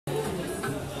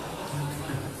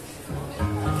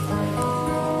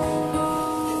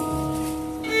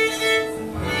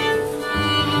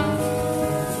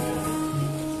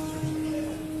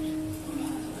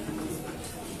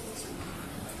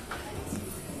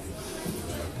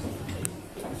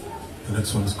The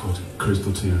next one is called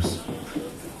Crystal Tears.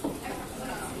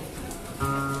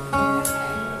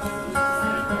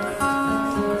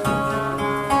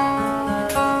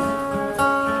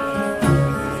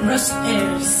 Rushed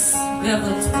airs,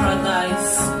 velvet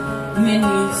paradise,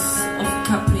 menus of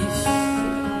caprice,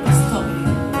 stolen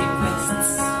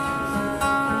requests.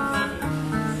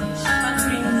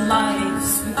 Shattering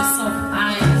lives with the soft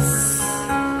eyes,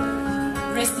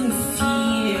 resting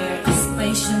fear is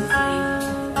patiently,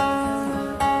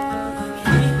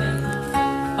 driven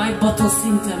by bottle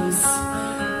symptoms.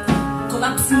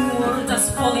 Collapsing world as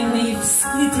falling leaves,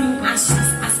 glittering ashes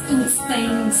as ink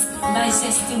stains,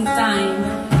 digesting time,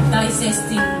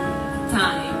 digesting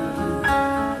time.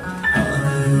 I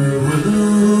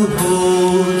will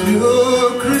hold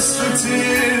your crystal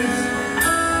tears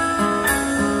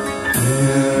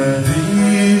in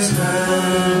these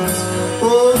hands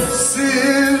of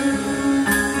sin.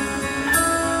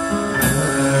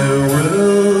 I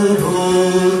will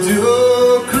hold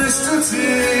your crystal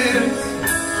tears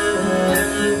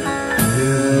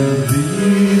in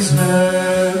these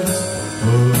hands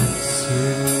of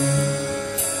sin.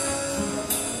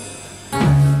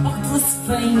 Octless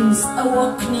flames,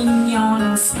 awakening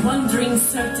yawns, wandering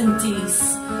certainties,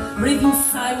 breathing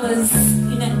silence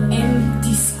in an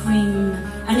empty scream,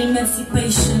 an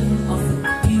emancipation of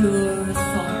pure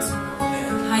thought,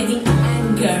 hiding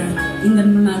anger in the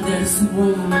mother's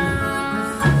womb,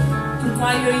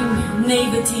 inquiring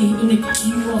naivety in a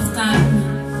queue of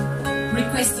time,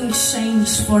 requesting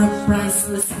change for a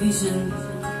priceless vision,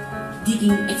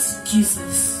 digging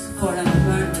excuses for a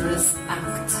murderous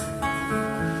act.